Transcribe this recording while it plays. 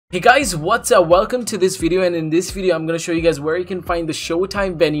Hey guys, what's up? Welcome to this video, and in this video I'm going to show you guys where you can find the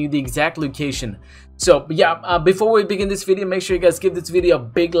Showtime venue, the exact location. So yeah, before we begin this video, make sure you guys give this video a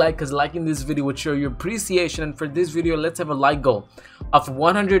big like, because liking this video would show your appreciation. And for this video, let's have a like goal of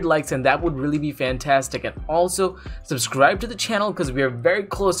 100 likes, and that would really be fantastic. And also subscribe to the channel, because we are very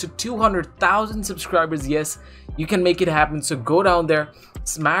close to 200,000 subscribers. Yes, you can make it happen. So go down there,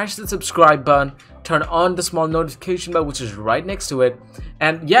 smash the subscribe button, turn on the small notification bell which is right next to it,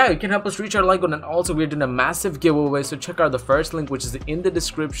 and yeah, you can help us reach our like goal. And also we're doing a massive giveaway, so check out the first link which is in the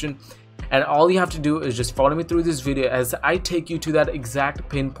description, and all you have to do is just follow me through this video as I take you to that exact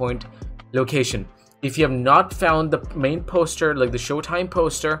pinpoint location. If you have not found the main poster, like the Showtime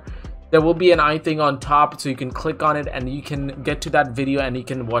poster, there will be an eye thing on top, so you can click on it and you can get to that video and you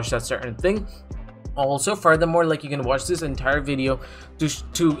can watch that certain thing. Also, furthermore, like, you can watch this entire video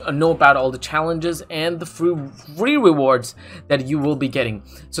to know about all the challenges and the free rewards that you will be getting.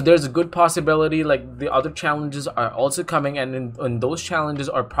 So there's a good possibility like the other challenges are also coming, and in those challenges,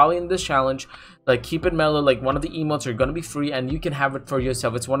 or probably in this challenge, like Keep It Mellow, like one of the emotes are going to be free and you can have it for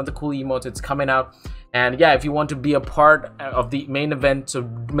yourself. It's one of the cool emotes, it's coming out. And yeah, if you want to be a part of the main event, so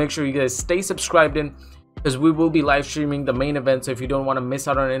make sure you guys stay subscribed in, because we will be live streaming the main event. So if you don't want to miss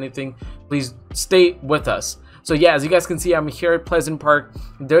out on anything, please stay with us. So yeah, as you guys can see, I'm here at Pleasant Park.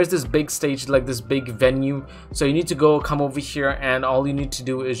 There's this big stage, like this big venue, so you need to come over here, and all you need to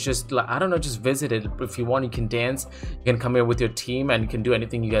do is just, like, I don't know, just visit it. If you want, you can dance, you can come here with your team, and you can do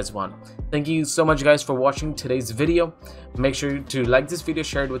anything you guys want. Thank you so much guys for watching today's video. Make sure to like this video,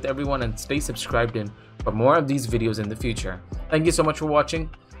 share it with everyone, and stay subscribed in for more of these videos in the future. Thank you so much for watching.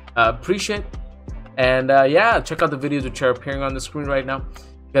 Appreciate. And yeah, check out the videos which are appearing on the screen right now.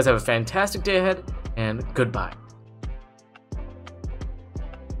 You guys have a fantastic day ahead, and goodbye.